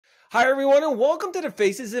Hi, everyone, and welcome to the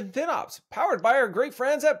Faces in FinOps, powered by our great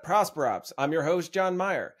friends at ProsperOps. I'm your host, Jon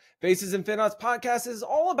Myer. Faces in FinOps podcast is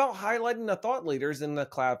all about highlighting the thought leaders in the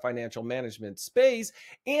cloud financial management space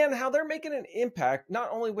and how they're making an impact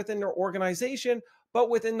not only within their organization, but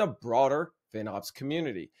within the broader FinOps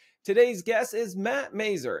community. Today's guest is Matt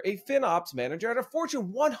Mazer, a FinOps manager at a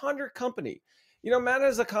Fortune 100 company. Matt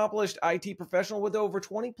is an accomplished IT professional with over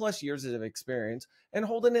 20 plus years of experience and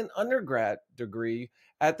holding an undergrad degree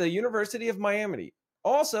at the University of Miami.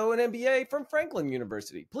 Also, an MBA from Franklin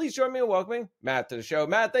University. Please join me in welcoming Matt to the show.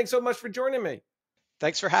 Matt, thanks so much for joining me.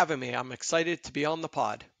 Thanks for having me. I'm excited to be on the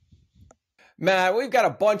pod. Matt, we've got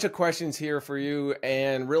a bunch of questions here for you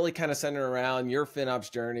and really kind of centered around your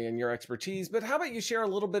FinOps journey and your expertise. But how about you share a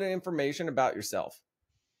little bit of information about yourself?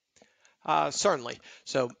 Certainly.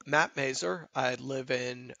 So, Matt Mazer, I live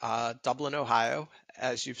in Dublin, Ohio.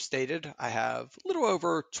 As you've stated, I have a little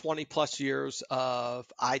over 20 plus years of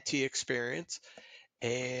IT experience.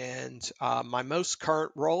 And my most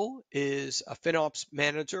current role is a FinOps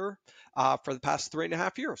manager for the past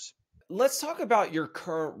 3.5 years. Let's talk about your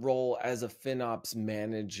current role as a FinOps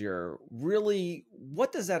manager. Really,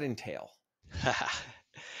 what does that entail?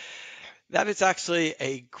 That is actually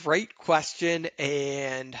a great question.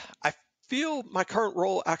 And I feel my current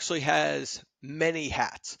role actually has many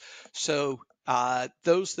hats. So,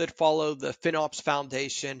 those that follow the FinOps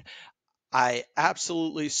Foundation, I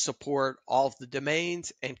absolutely support all of the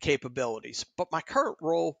domains and capabilities, but my current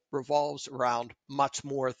role revolves around much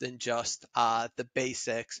more than just the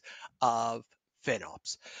basics of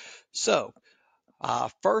FinOps. So,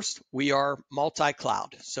 first, we are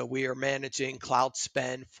multi-cloud. So we are managing cloud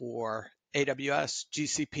spend for AWS,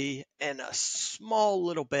 GCP, and a small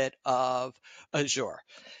little bit of Azure.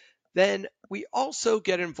 Then we also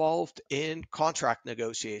get involved in contract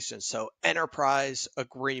negotiations. So enterprise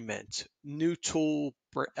agreement,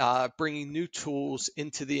 bringing new tools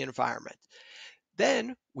into the environment.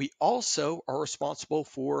 Then we also are responsible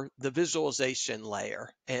for the visualization layer.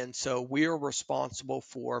 And so we are responsible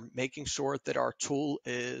for making sure that our tool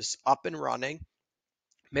is up and running,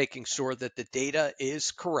 making sure that the data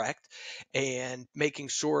is correct, and making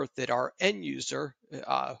sure that our end user,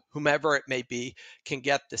 whomever it may be, can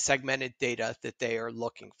get the segmented data that they are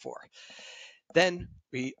looking for. Then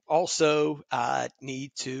we also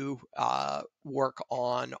need to work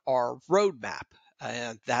on our roadmap.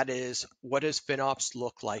 And that is, what does FinOps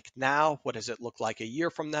look like now? What does it look like a year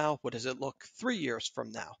from now? What does it look 3 years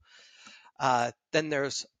from now? Then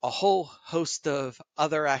there's a whole host of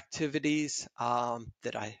other activities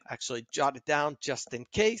that I actually jotted down just in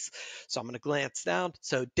case. So I'm going to glance down.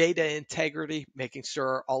 So data integrity, making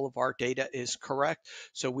sure all of our data is correct.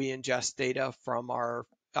 So we ingest data from our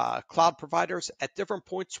cloud providers at different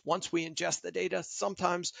points. Once we ingest the data,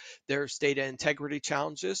 sometimes there's data integrity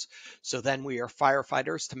challenges. So then we are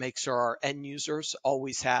firefighters to make sure our end users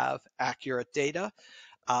always have accurate data.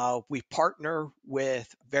 We partner with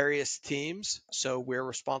various teams, so we're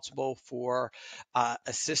responsible for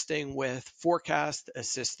assisting with forecast,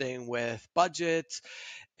 assisting with budgets,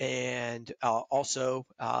 and also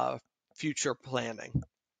future planning.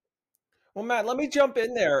 Well, Matt, let me jump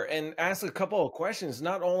in there and ask a couple of questions,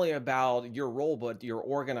 not only about your role, but your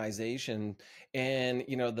organization and,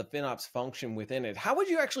 the FinOps function within it. How would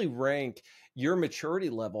you actually rank your maturity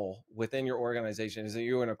level within your organization? Is it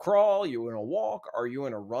you in a crawl, you in a walk, are you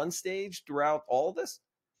in a run stage throughout all of this?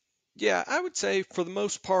 Yeah, I would say for the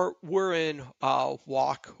most part, we're in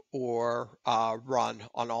walk or run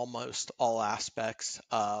on almost all aspects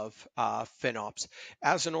of FinOps.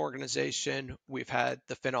 As an organization, we've had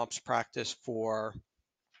the FinOps practice for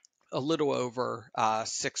a little over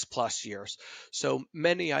 6+ years. So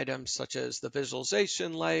many items such as the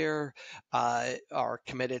visualization layer, our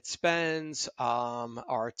committed spends,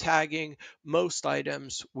 our tagging, most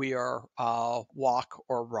items we are walk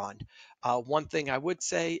or run. One thing I would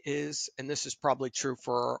say is, and this is probably true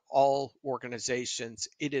for all organizations,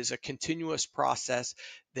 it is a continuous process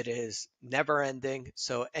that is never ending.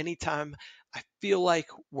 So anytime I feel like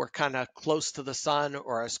we're kind of close to the sun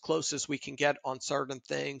or as close as we can get on certain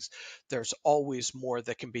things, there's always more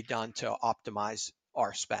that can be done to optimize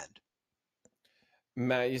our spend.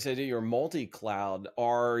 Matt, you said that you're multi-cloud.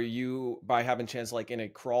 Are you, by having chance, like in a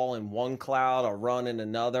crawl in one cloud, a run in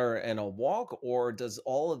another, and a walk, or does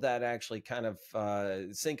all of that actually kind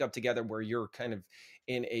of sync up together where you're kind of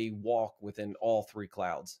in a walk within all three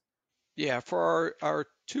clouds? Yeah, for our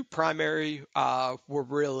two primary, we're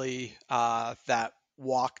really that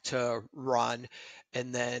walk to run.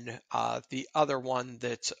 And then the other one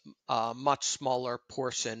that's a much smaller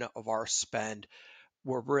portion of our spend,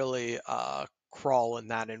 we're really crawl in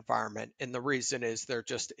that environment. And the reason is there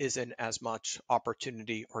just isn't as much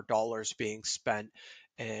opportunity or dollars being spent.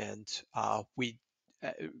 And we,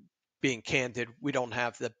 uh, being candid, we don't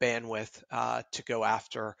have the bandwidth to go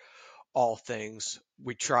after all things.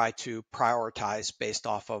 We try to prioritize based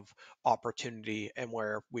off of opportunity and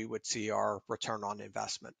where we would see our return on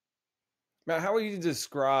investment. Now, how would you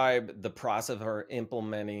describe the process of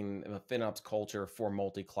implementing a FinOps culture for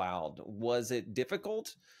multi-cloud? Was it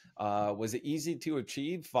difficult? Was it easy to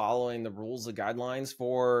achieve following the rules, the guidelines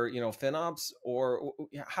for FinOps, or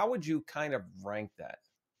how would you kind of rank that?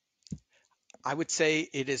 I would say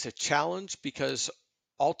it is a challenge because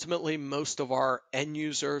ultimately most of our end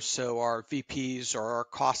users, so our VPs or our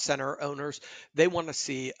cost center owners, they want to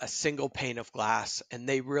see a single pane of glass and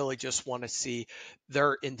they really just want to see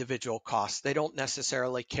their individual costs. They don't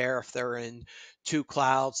necessarily care if they're in two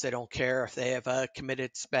clouds, they don't care if they have a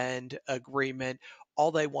committed spend agreement.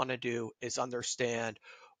 All they want to do is understand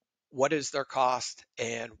what is their cost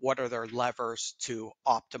and what are their levers to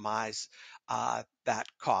optimize that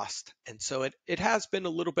cost. And so it has been a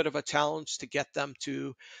little bit of a challenge to get them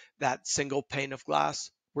to that single pane of glass.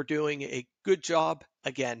 We're doing a good job.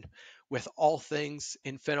 Again, with all things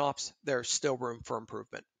in FinOps, there's still room for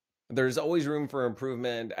improvement. There's always room for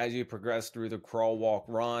improvement as you progress through the crawl, walk,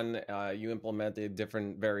 run. You implemented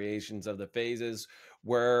different variations of the phases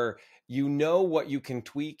where you know what you can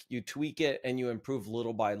tweak, you tweak it, and you improve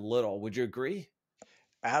little by little. Would you agree?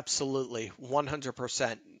 Absolutely,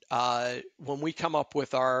 100%. When we come up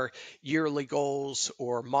with our yearly goals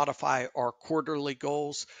or modify our quarterly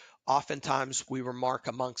goals, oftentimes we remark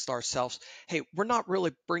amongst ourselves, hey, we're not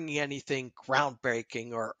really bringing anything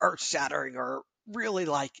groundbreaking or earth shattering or really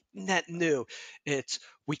like net new. It's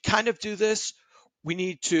we kind of do this. We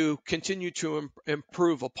need to continue to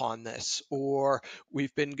improve upon this, or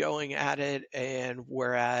we've been going at it and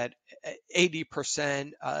we're at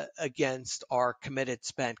 80% against our committed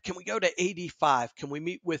spend. Can we go to 85? Can we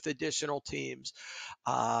meet with additional teams?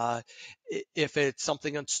 Uh, if it's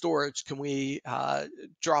something on storage, can we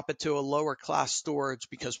drop it to a lower class storage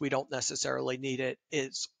because we don't necessarily need it?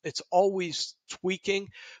 It's always tweaking,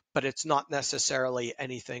 but it's not necessarily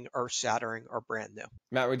anything earth shattering or brand new.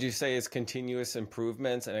 Matt, would you say it's continuous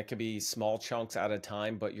improvements and it could be small chunks at a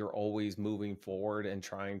time, but you're always moving forward and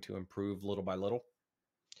trying to improve little by little?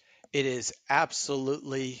 It is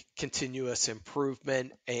absolutely continuous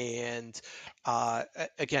improvement. And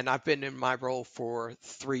again, I've been in my role for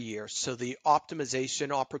 3 years. So the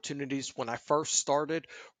optimization opportunities when I first started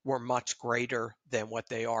were much greater than what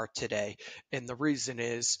they are today. And the reason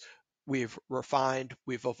is we've refined,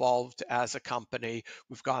 we've evolved as a company,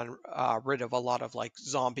 we've gotten rid of a lot of like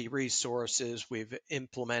zombie resources, we've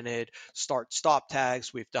implemented start stop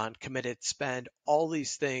tags, we've done committed spend. All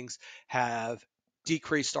these things have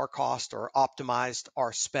decreased our cost or optimized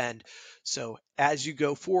our spend. So as you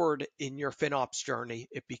go forward in your FinOps journey,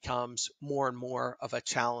 it becomes more and more of a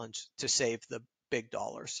challenge to save the big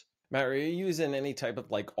dollars. Matt, are you using any type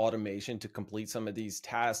of like automation to complete some of these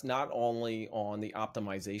tasks, not only on the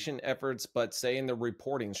optimization efforts, but say in the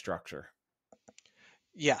reporting structure?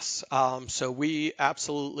 Yes, so we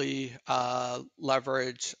absolutely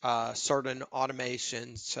leverage certain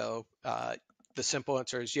automation. So the simple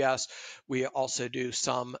answer is yes. We also do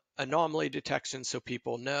some anomaly detection so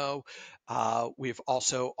people know. We've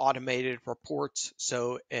also automated reports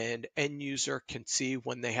so an end user can see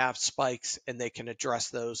when they have spikes and they can address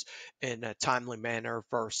those in a timely manner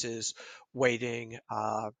versus waiting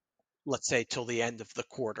let's say till the end of the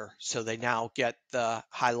quarter. So they now get the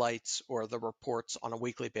highlights or the reports on a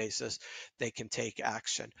weekly basis. They can take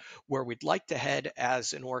action. Where we'd like to head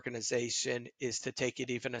as an organization is to take it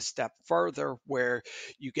even a step further where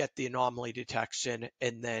you get the anomaly detection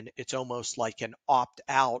and then it's almost like an opt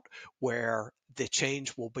out where the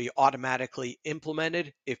change will be automatically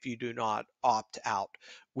implemented if you do not opt out.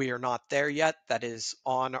 We are not there yet. That is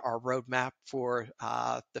on our roadmap for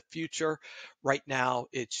the future. Right now,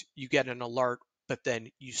 it's you get an alert, but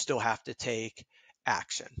then you still have to take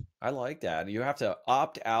action. I like that. You have to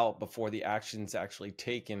opt out before the action's actually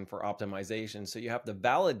taken for optimization. So you have to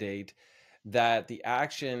validate that the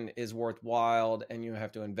action is worthwhile and you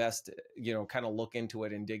have to invest, kind of look into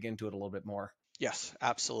it and dig into it a little bit more. Yes,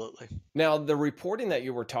 absolutely. Now, the reporting that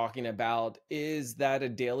you were talking about, is that a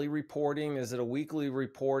daily reporting? Is it a weekly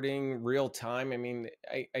reporting, real time? I mean,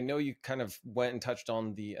 I know you kind of went and touched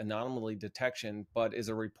on the anomaly detection, but is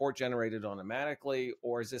a report generated automatically,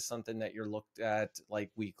 or is this something that you're looked at like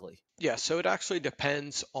weekly? Yeah, so it actually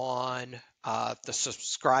depends on the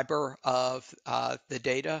subscriber of the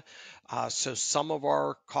data. So some of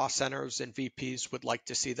our cost centers and VPs would like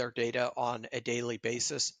to see their data on a daily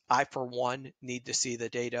basis. I, for one, need to see the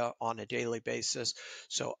data on a daily basis.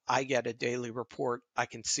 So I get a daily report. I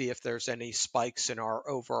can see if there's any spikes in our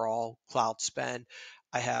overall cloud spend.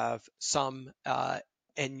 I have some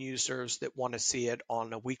end users that want to see it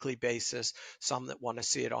on a weekly basis, some that want to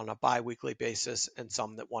see it on a bi-weekly basis, and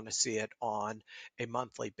some that want to see it on a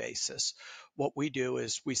monthly basis. What we do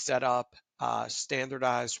is we set up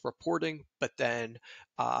standardized reporting, but then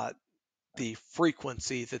the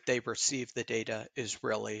frequency that they receive the data is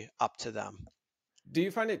really up to them. Do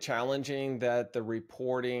you find it challenging that the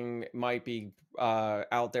reporting might be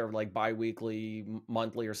out there like biweekly,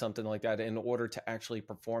 monthly, or something like that in order to actually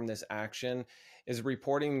perform this action? Is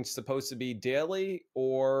reporting supposed to be daily,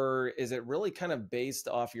 or is it really kind of based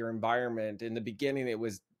off your environment? In the beginning, it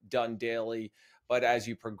was done daily, but as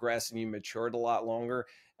you progress and you matured a lot longer,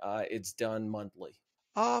 it's done monthly.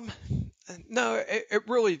 Um, no, it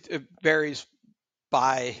really it varies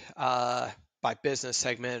by business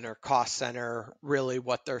segment or cost center, really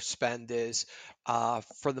what their spend is.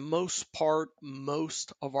 For the most part,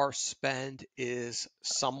 most of our spend is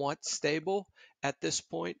somewhat stable at this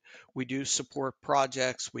point. We do support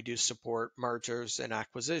projects, we do support mergers and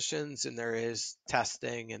acquisitions, and there is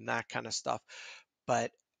testing and that kind of stuff.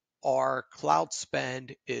 But our cloud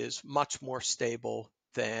spend is much more stable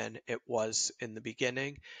than it was in the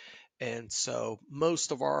beginning. And so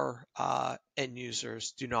most of our end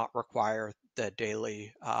users do not require the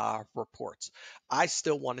daily reports. I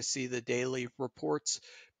still want to see the daily reports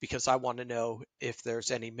because I want to know if there's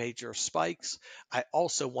any major spikes. I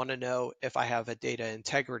also want to know if I have a data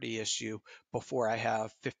integrity issue before I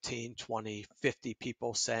have 15, 20, 50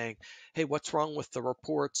 people saying, hey, what's wrong with the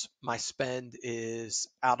reports? My spend is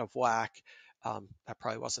out of whack. That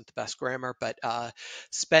probably wasn't the best grammar, but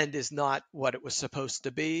spend is not what it was supposed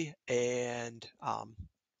to be. And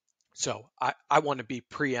so I want to be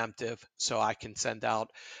preemptive so I can send out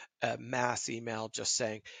a mass email just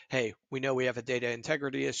saying, hey, we know we have a data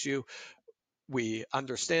integrity issue. We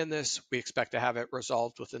understand this. We expect to have it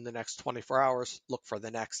resolved within the next 24 hours. Look for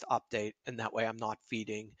the next update. And that way I'm not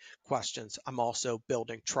feeding questions. I'm also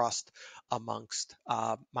building trust amongst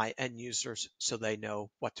my end users so they know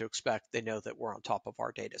what to expect. They know that we're on top of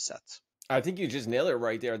our data sets. I think you just nailed it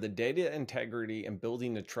right there. The data integrity and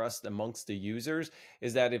building the trust amongst the users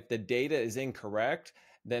is that if the data is incorrect,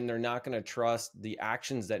 then they're not going to trust the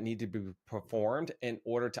actions that need to be performed in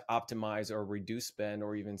order to optimize or reduce spend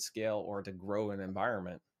or even scale or to grow an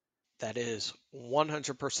environment. That is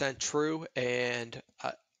 100% true. And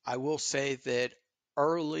I will say that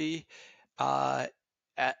early, uh,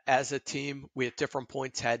 as a team, we at different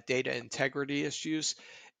points had data integrity issues.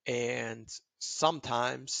 And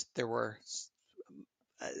sometimes there were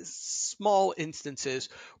small instances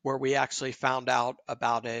where we actually found out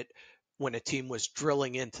about it when a team was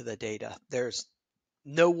drilling into the data. There's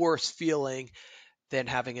no worse feeling than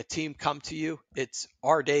having a team come to you. It's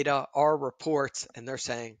our data, our reports, and they're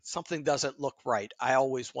saying something doesn't look right. I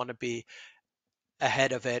always want to be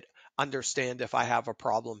ahead of it, understand if I have a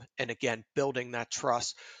problem. And again, building that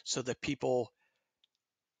trust so that people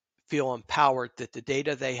feel empowered that the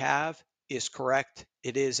data they have is correct,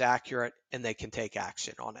 it is accurate, and they can take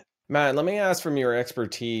action on it. Matt, let me ask from your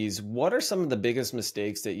expertise, what are some of the biggest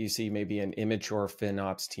mistakes that you see maybe an immature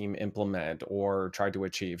FinOps team implement or try to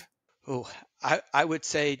achieve? Oh, I would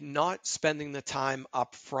say not spending the time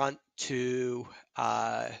up front to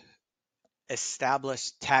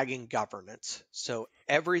establish tagging governance. So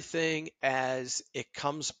everything as it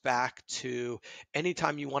comes back to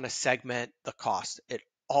anytime you want to segment the cost, it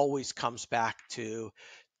always comes back to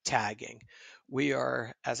tagging. We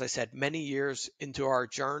are, as I said, many years into our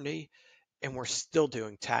journey and we're still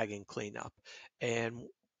doing tagging cleanup. And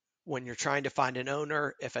when you're trying to find an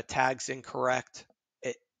owner, if a tag's incorrect,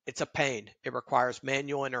 it's a pain. It requires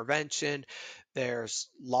manual intervention. There's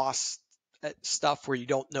lost stuff where you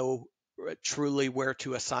don't know truly where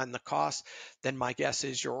to assign the cost. Then my guess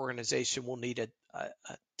is your organization will need a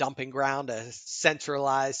dumping ground, a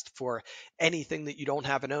centralized for anything that you don't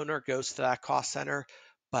have an owner goes to that cost center.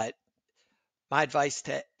 But my advice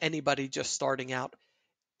to anybody just starting out,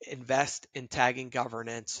 invest in tagging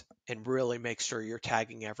governance and really make sure you're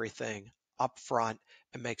tagging everything up front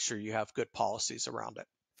and make sure you have good policies around it.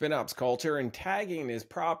 FinOps culture and tagging is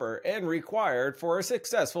proper and required for a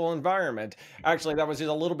successful environment. Actually, that was just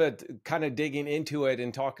a little bit kind of digging into it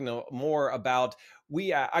and talking more about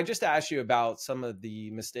I just asked you about some of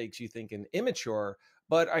the mistakes you think in immature,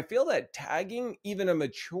 but I feel that tagging, even a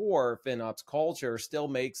mature FinOps culture, still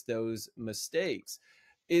makes those mistakes.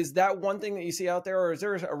 Is that one thing that you see out there, or is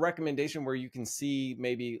there a recommendation where you can see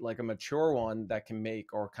maybe like a mature one that can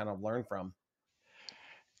make or kind of learn from?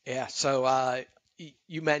 Yeah, so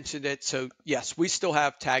you mentioned it. So yes, we still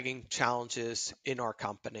have tagging challenges in our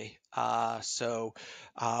company.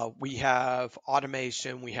 We have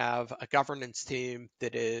automation, we have a governance team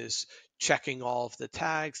that is checking all of the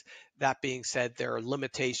tags. That being said, there are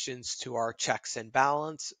limitations to our checks and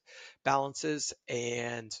balances,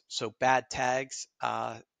 and so bad tags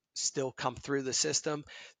still come through the system.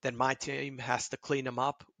 Then my team has to clean them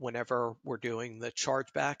up whenever we're doing the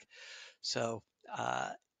chargeback. So,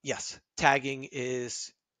 yes, tagging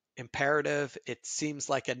is imperative. It seems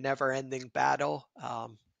like a never ending battle. I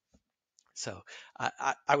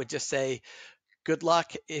would just say good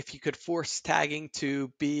luck if you could force tagging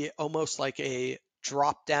to be almost like a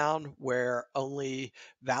drop down where only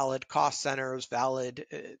valid cost centers, valid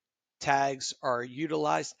tags are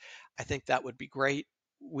utilized. I think that would be great.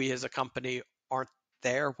 We as a company aren't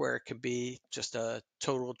there where it can be just a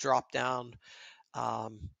total drop down,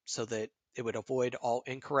 so that it would avoid all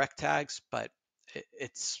incorrect tags, but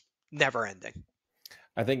it's never ending.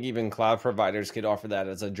 I think even cloud providers could offer that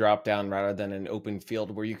as a drop down rather than an open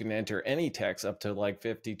field where you can enter any text up to like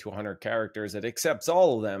 50 to 100 characters. It accepts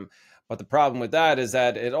all of them. But the problem with that is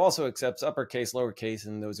that it also accepts uppercase, lowercase,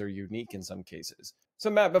 and those are unique in some cases. So,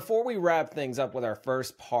 Matt, before we wrap things up with our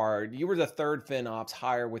first part, you were the third FinOps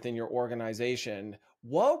hire within your organization.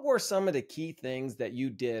 What were some of the key things that you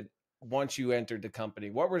did once you entered the company?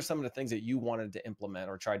 What were some of the things that you wanted to implement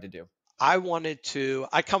or tried to do? I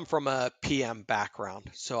come from a PM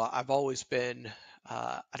background, so I've always been,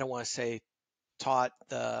 I don't want to say taught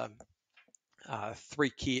the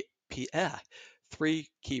three key P, three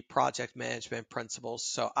key project management principles.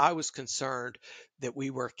 So I was concerned that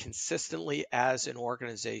we were consistently as an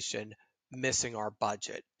organization missing our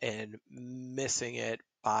budget and missing it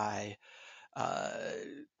by uh,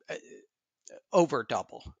 over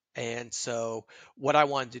double. And so what I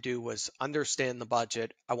wanted to do was understand the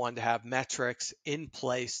budget. I wanted to have metrics in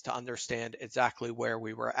place to understand exactly where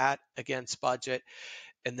we were at against budget,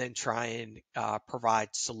 and then try and provide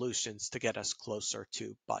solutions to get us closer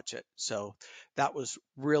to budget. So that was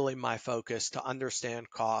really my focus, to understand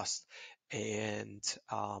cost and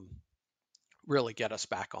really get us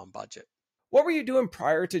back on budget. What were you doing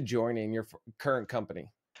prior to joining your current company?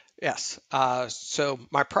 Yes. So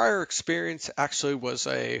my prior experience actually was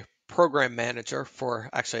a program manager for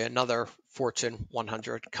actually another Fortune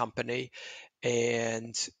 100 company.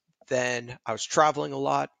 And then I was traveling a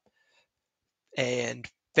lot, and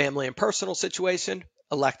family and personal situation,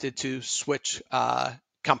 elected to switch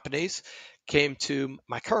companies. Came to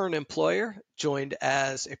my current employer, joined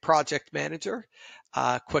as a project manager,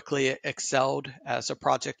 quickly excelled as a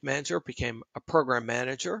project manager, became a program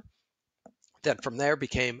manager. Then from there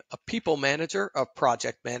became a people manager of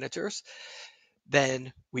project managers.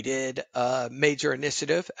 Then we did a major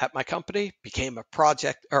initiative at my company, became a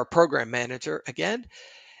project or a program manager again.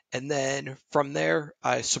 And then from there,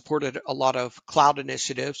 I supported a lot of cloud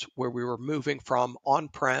initiatives where we were moving from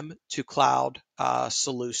on-prem to cloud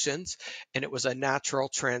solutions. And it was a natural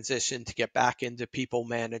transition to get back into people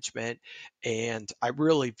management. And I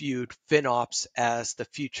really viewed FinOps as the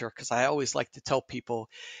future, because I always like to tell people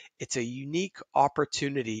it's a unique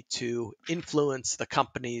opportunity to influence the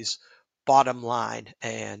company's bottom line.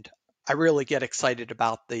 And I really get excited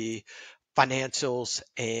about the financials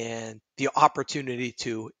and the opportunity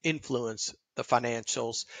to influence the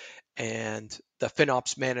financials. And the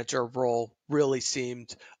FinOps manager role really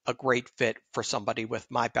seemed a great fit for somebody with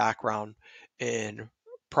my background in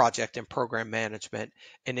project and program management,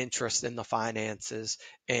 an interest in the finances,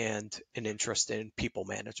 and an interest in people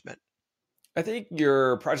management. I think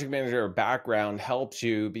your project manager background helps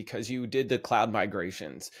you because you did the cloud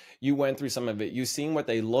migrations. You went through some of it. You've seen what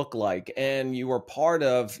they look like, and you were part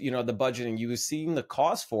of, the budgeting. You've seen the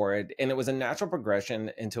cost for it, and it was a natural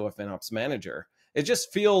progression into a FinOps manager. It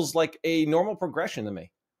just feels like a normal progression to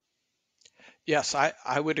me. Yes,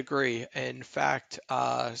 I would agree. In fact,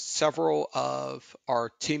 several of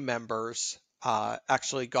our team members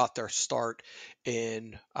actually got their start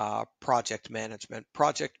in project management.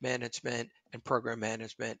 Project management and program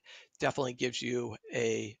management definitely gives you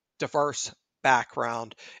a diverse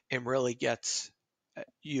background and really gets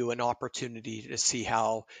you an opportunity to see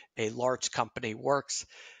how a large company works,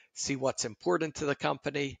 see what's important to the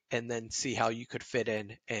company, and then see how you could fit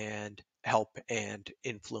in and help and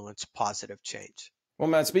influence positive change. Well,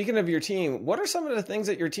 Matt, speaking of your team, what are some of the things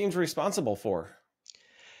that your team's responsible for?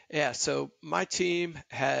 Yeah, so my team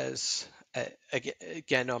has,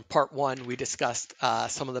 again, on part one, we discussed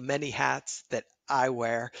some of the many hats that I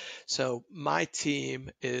wear. So my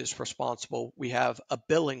team is responsible. We have a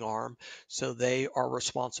billing arm, so they are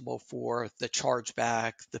responsible for the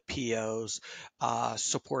chargeback, the POs,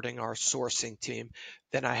 supporting our sourcing team.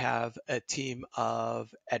 Then I have a team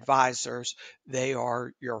of advisors. They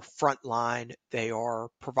are your front line. They are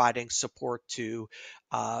providing support to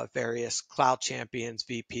various cloud champions,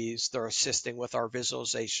 VPs. They're assisting with our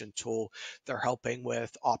visualization tool. They're helping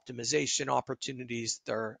with optimization opportunities.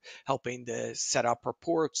 They're helping to set up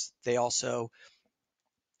reports. They also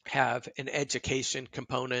have an education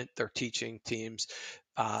component. They're teaching teams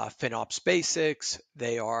FinOps basics.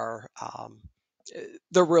 They're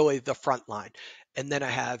really the front line. And then I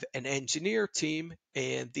have an engineer team,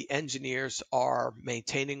 and the engineers are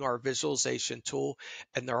maintaining our visualization tool,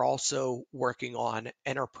 and they're also working on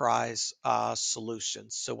enterprise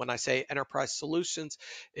solutions. So when I say enterprise solutions,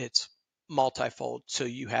 it's multifold. So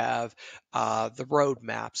you have the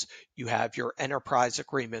roadmaps, you have your enterprise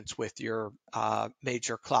agreements with your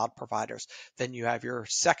major cloud providers, then you have your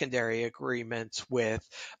secondary agreements with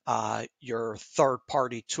your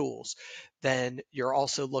third-party tools. Then you're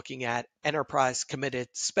also looking at enterprise committed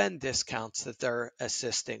spend discounts that they're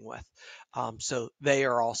assisting with. So they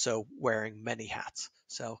are also wearing many hats.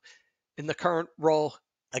 So in the current role,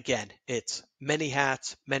 again, it's many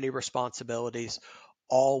hats, many responsibilities,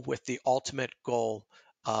 all with the ultimate goal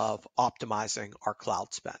of optimizing our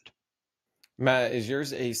cloud spend. Matt, is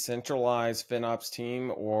yours a centralized FinOps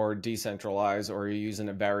team or decentralized, or are you using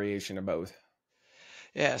a variation of both?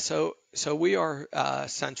 Yeah, so we are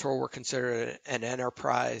central. We're considered an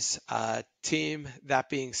enterprise team. That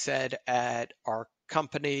being said, at our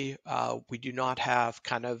company, we do not have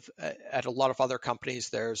at a lot of other companies,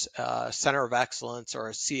 there's a center of excellence or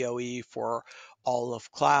a COE for all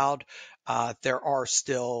of cloud. There are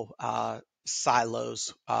still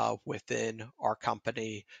silos within our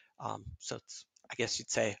company. So it's, I guess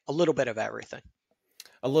you'd say, a little bit of everything.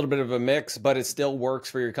 A little bit of a mix, but it still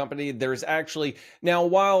works for your company. There's actually now,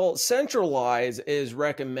 while centralized is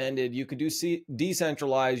recommended, you could do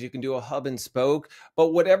decentralized, you can do a hub and spoke, but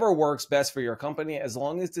whatever works best for your company, as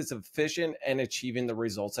long as it's efficient and achieving the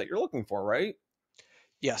results that you're looking for, right?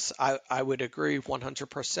 Yes, I would agree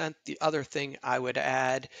 100%. The other thing I would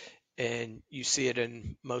add, and you see it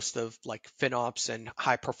in most of like FinOps and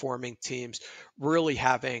high performing teams, really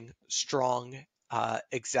having strong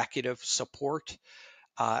executive support.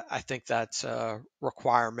 I think that's a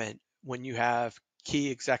requirement. When you have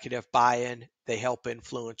key executive buy-in, they help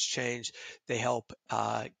influence change, they help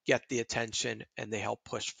get the attention, and they help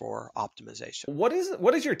push for optimization. What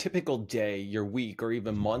is your typical day, your week, or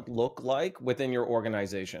even month look like within your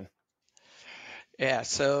organization? Yeah,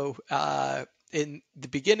 so in the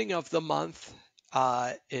beginning of the month,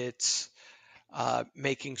 it's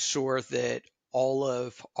making sure that all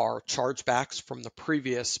of our chargebacks from the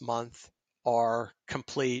previous month are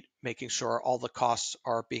complete, making sure all the costs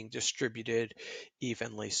are being distributed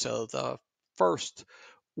evenly. So the first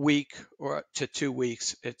week or to 2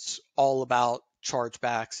 weeks, it's all about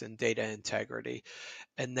chargebacks and data integrity.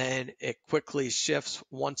 And then it quickly shifts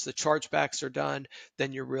once the chargebacks are done.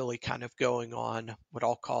 Then you're really kind of going on what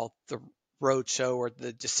I'll call the roadshow or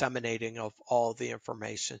the disseminating of all the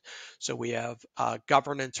information. So we have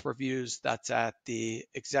governance reviews. That's at the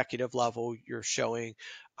executive level. You're showing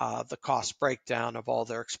the cost breakdown of all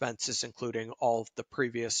their expenses, including all of the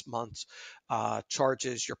previous month's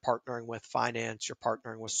charges. You're partnering with finance. You're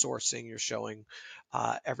partnering with sourcing. You're showing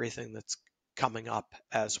everything that's coming up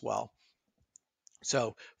as well.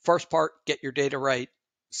 So first part, get your data right.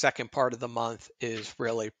 Second part of the month is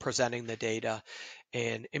really presenting the data.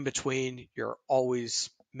 And in between, you're always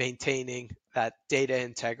maintaining that data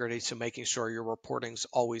integrity. So making sure your reporting's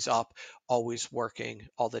always up, always working,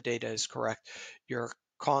 all the data is correct. You're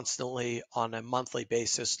constantly on a monthly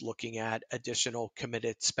basis looking at additional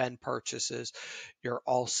committed spend purchases. You're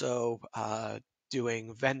also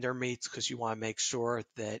doing vendor meets because you want to make sure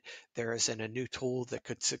that there isn't a new tool that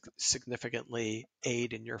could significantly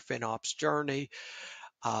aid in your FinOps journey.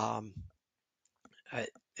 Um,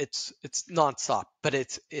 it's nonstop, but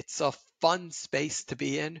it's a fun space to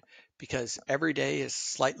be in because every day is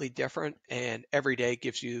slightly different, and every day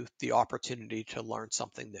gives you the opportunity to learn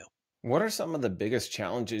something new. What are some of the biggest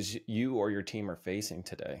challenges you or your team are facing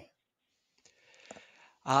today?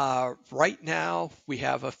 Right now, we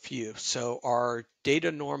have a few. So our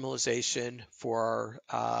data normalization for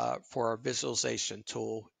our visualization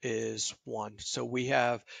tool is one. So we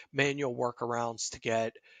have manual workarounds to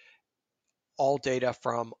get all data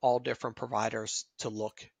from all different providers to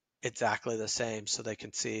look exactly the same, so they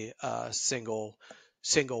can see a single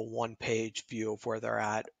one-page view of where they're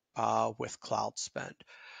at with cloud spend.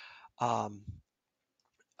 Um,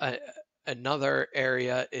 A, another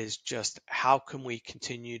area is just how can we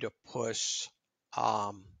continue to push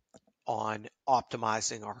um, on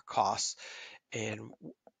optimizing our costs, and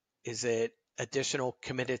is it additional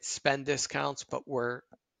committed spend discounts, but we're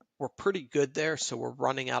pretty good there, so we're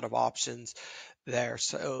running out of options there.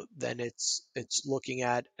 So then it's looking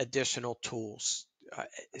at additional tools.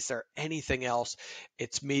 Is there anything else?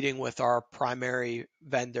 It's meeting with our primary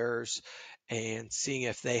vendors and seeing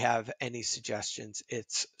if they have any suggestions.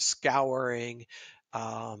 It's scouring,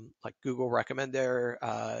 like Google Recommender,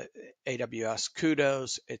 AWS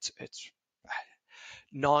Kudos. It's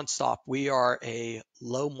nonstop. We are a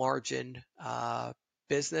low margin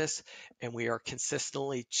business, and we are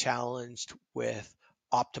consistently challenged with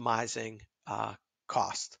optimizing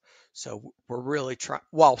cost. So we're really trying,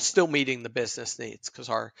 while still meeting the business needs, because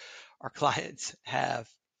our clients have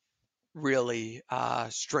really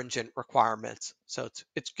stringent requirements. So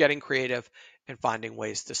it's getting creative and finding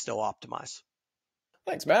ways to still optimize.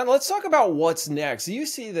 Thanks, man. Let's talk about what's next. Do you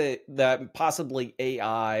see that possibly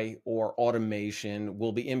AI or automation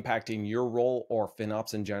will be impacting your role or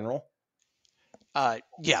FinOps in general?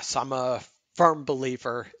 Yes, I'm a firm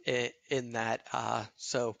believer in that.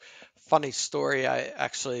 So, funny story, I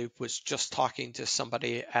actually was just talking to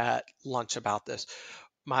somebody at lunch about this.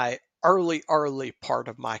 My early part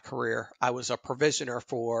of my career, I was a provisioner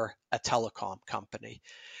for a telecom company.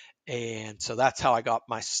 And so that's how I got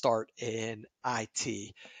my start in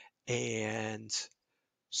IT. And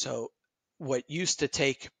so, what used to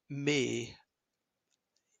take me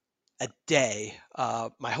a day,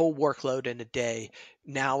 my whole workload in a day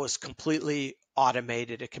now is completely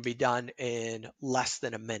automated. It can be done in less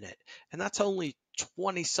than a minute. And that's only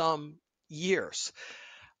 20 some years.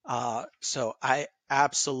 So I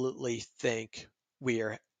absolutely think we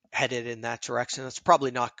are headed in that direction. It's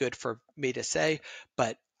probably not good for me to say,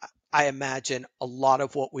 but I imagine a lot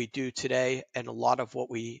of what we do today and a lot of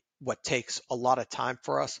what takes a lot of time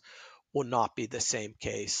for us will not be the same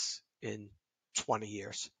case in 20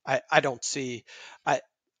 years. I, I don't see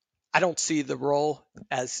the role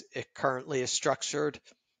as it currently is structured.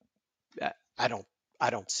 I don't I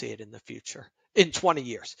don't see it in the future. In 20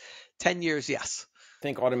 years. 10 years, yes.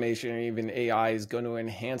 Think automation or even AI is going to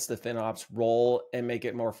enhance the FinOps role and make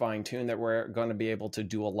it more fine tuned, that we're going to be able to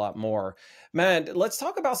do a lot more. Man, let's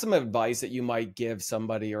talk about some advice that you might give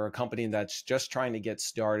somebody or a company that's just trying to get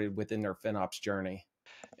started within their FinOps journey.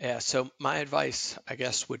 Yeah, so my advice, I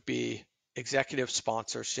guess, would be executive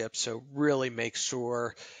sponsorship. So really make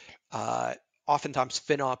sure, uh, oftentimes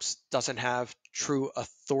FinOps doesn't have true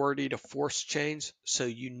authority to force change. So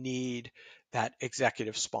you need that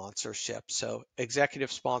executive sponsorship. So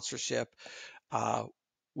executive sponsorship uh,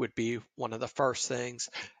 would be one of the first things.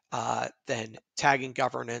 Then tagging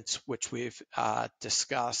governance, which we've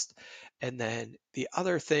discussed. And then the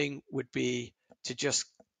other thing would be to just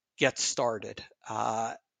get started.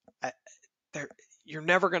 There, you're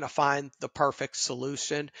never going to find the perfect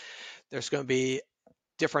solution. There's going to be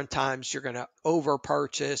different times you're going to over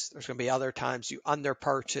purchase. There's going to be other times you under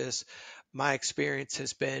purchase. My experience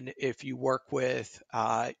has been if you work with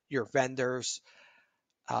your vendors,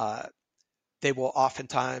 uh, they will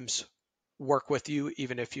oftentimes work with you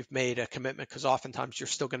even if you've made a commitment, because oftentimes you're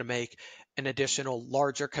still going to make an additional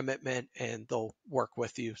larger commitment and they'll work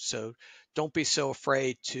with you. So don't be so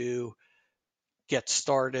afraid to get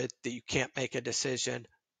started that you can't make a decision.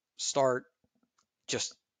 Start,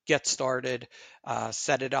 just get started,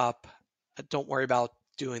 set it up. Don't worry about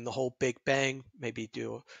doing the whole big bang. Maybe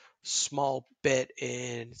do a small bit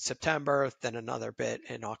in September, then another bit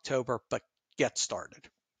in October, but get started.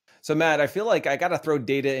 So, Matt, I feel like I got to throw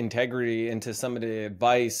data integrity into some of the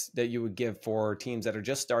advice that you would give for teams that are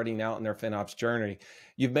just starting out in their FinOps journey.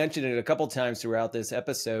 You've mentioned it a couple times throughout this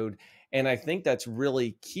episode, and I think that's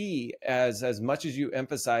really key. As much as you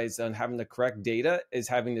emphasize on having the correct data, is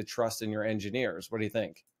having the trust in your engineers. What do you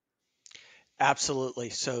think?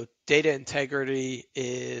 Absolutely. So data integrity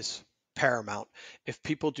is paramount. If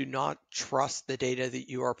people do not trust the data that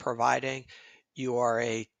you are providing, you are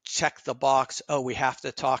a check the box. Oh, we have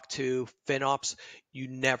to talk to FinOps. You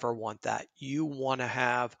never want that. You want to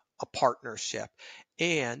have a partnership,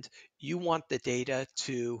 and you want the data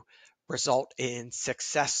to result in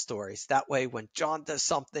success stories. That way, when Jon does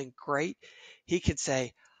something great, he can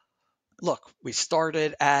say, look, we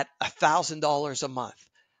started at $1,000 a month.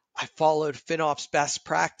 I followed FinOps best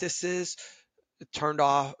practices, turned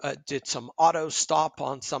off, did some auto stop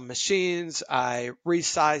on some machines. I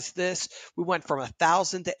resized this. We went from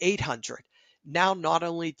 1,000 to 800. Now, not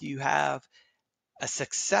only do you have a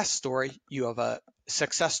success story, you have a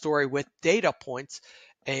success story with data points,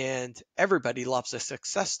 and everybody loves a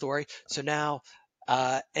success story. So now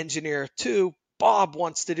engineer two, Bob,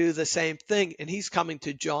 wants to do the same thing. And he's coming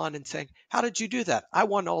to Jon and saying, how did you do that? I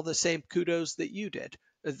want all the same kudos that you did,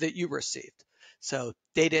 that you received. So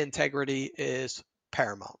data integrity is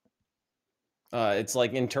paramount. It's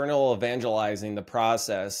like internal evangelizing the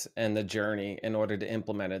process and the journey in order to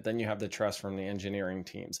implement it. Then you have the trust from the engineering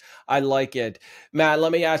teams. I like it. Matt,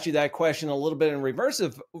 let me ask you that question a little bit in reverse.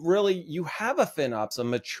 If really you have a FinOps, a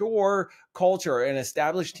mature culture, an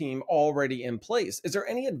established team already in place, is there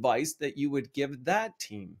any advice that you would give that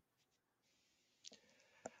team?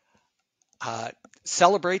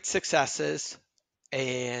 Celebrate successes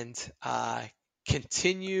and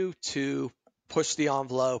continue to push the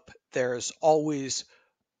envelope. There's always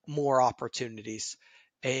more opportunities,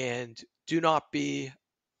 and do not be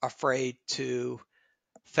afraid to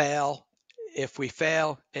fail. If we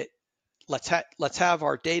fail, let's have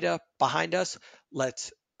our data behind us.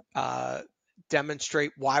 Let's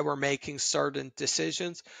demonstrate why we're making certain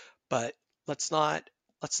decisions, but let's not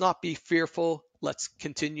be fearful. Let's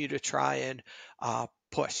continue to try and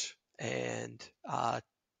push and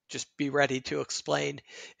just be ready to explain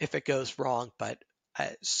if it goes wrong. But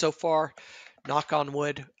so far, knock on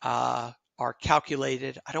wood, our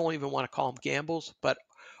calculated, I don't even want to call them gambles, but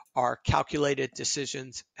our calculated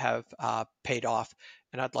decisions have paid off,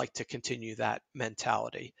 and I'd like to continue that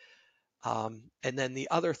mentality. And then the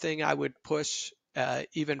other thing I would push,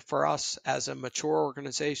 even for us as a mature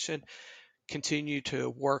organization, continue to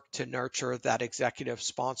work to nurture that executive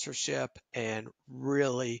sponsorship and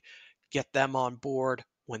really get them on board.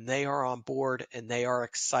 When they are on board and they are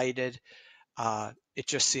excited, it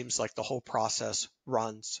just seems like the whole process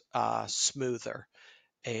runs smoother.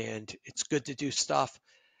 And it's good to do stuff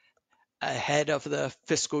ahead of the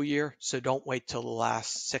fiscal year. So don't wait till the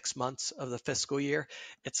last 6 months of the fiscal year.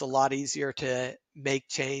 It's a lot easier to make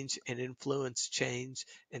change and influence change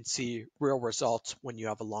and see real results when you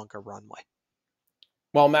have a longer runway.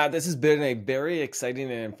 Well, Matt, this has been a very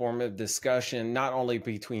exciting and informative discussion, not only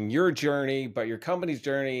between your journey, but your company's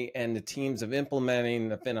journey and the teams of implementing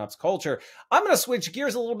the FinOps culture. I'm going to switch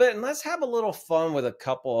gears a little bit and let's have a little fun with a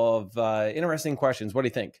couple of interesting questions. What do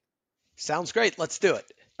you think? Sounds great. Let's do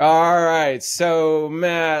it. All right. So,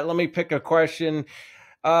 Matt, let me pick a question.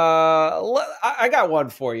 I got one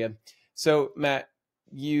for you. So, Matt,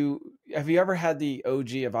 have you ever had the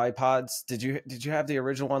OG of iPods? Did you have the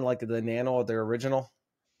original one, like the Nano or the original?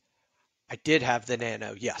 I did have the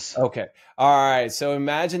Nano, yes. Okay. All right. So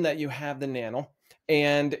imagine that you have the Nano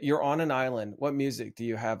and you're on an island. What music do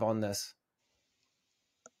you have on this?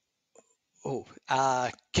 Oh,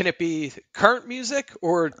 can it be current music,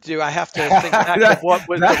 or do I have to think back of what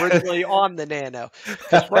was originally on the Nano?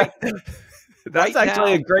 That's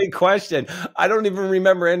actually a great question. I don't even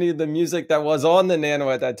remember any of the music that was on the Nano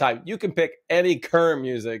at that time. You can pick any current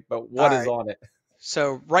music, but what is on it?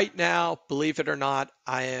 So right now, believe it or not,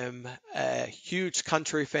 I am a huge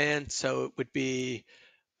country fan. So it would be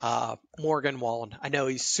Morgan Wallen. I know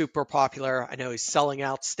he's super popular. I know he's selling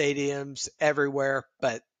out stadiums everywhere,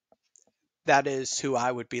 but that is who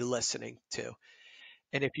I would be listening to.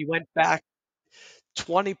 And if you went back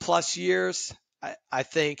 20 plus years, I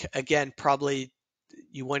think, again, probably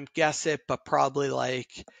you wouldn't guess it, but probably like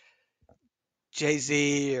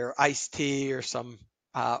Jay-Z or Ice-T or some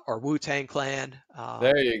or Wu-Tang Clan.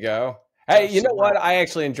 There you go. Hey, you know what? I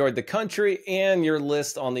actually enjoyed the country and your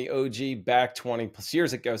list on the OG back 20 plus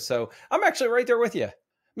years ago. So I'm actually right there with you.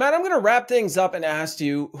 Matt, I'm going to wrap things up and ask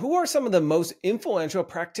you, who are some of the most influential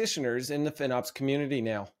practitioners in the FinOps community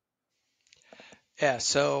now? Yeah,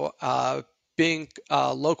 so being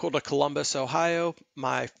local to Columbus, Ohio,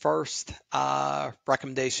 my first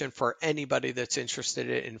recommendation for anybody that's interested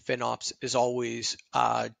in FinOps is always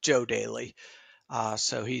Joe Daly.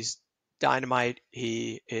 So he's dynamite.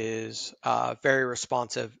 He is very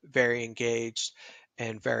responsive, very engaged,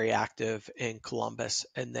 and very active in Columbus.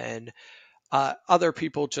 And then other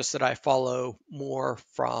people just that I follow more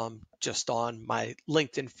from just on my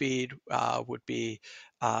LinkedIn feed would be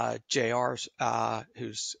JR's,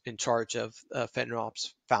 who's in charge of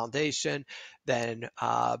FinOps Foundation, then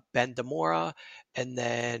Ben Demora, and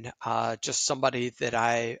then just somebody that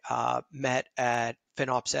I met at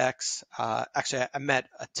FinOps X. Actually, I met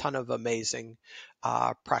a ton of amazing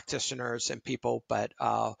practitioners and people, but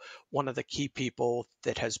one of the key people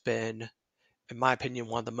that has been, in my opinion,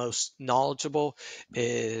 one of the most knowledgeable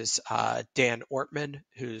is Dan Ortman,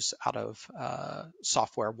 who's out of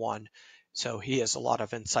Software One. So he has a lot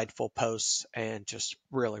of insightful posts and just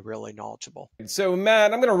really, really knowledgeable. So,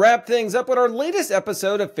 Matt, I'm going to wrap things up with our latest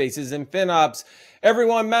episode of Faces in FinOps.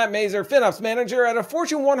 Everyone, Matt Mazer, FinOps manager at a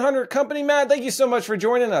Fortune 100 company. Matt, thank you so much for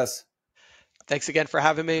joining us. Thanks again for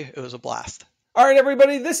having me. It was a blast. All right,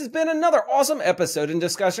 everybody, this has been another awesome episode and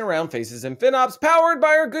discussion around Faces in FinOps, powered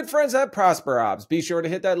by our good friends at ProsperOps. Be sure to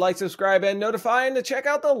hit that like, subscribe, and notify, and to check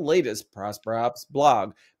out the latest ProsperOps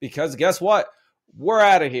blog, because guess what? We're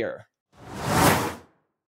out of here.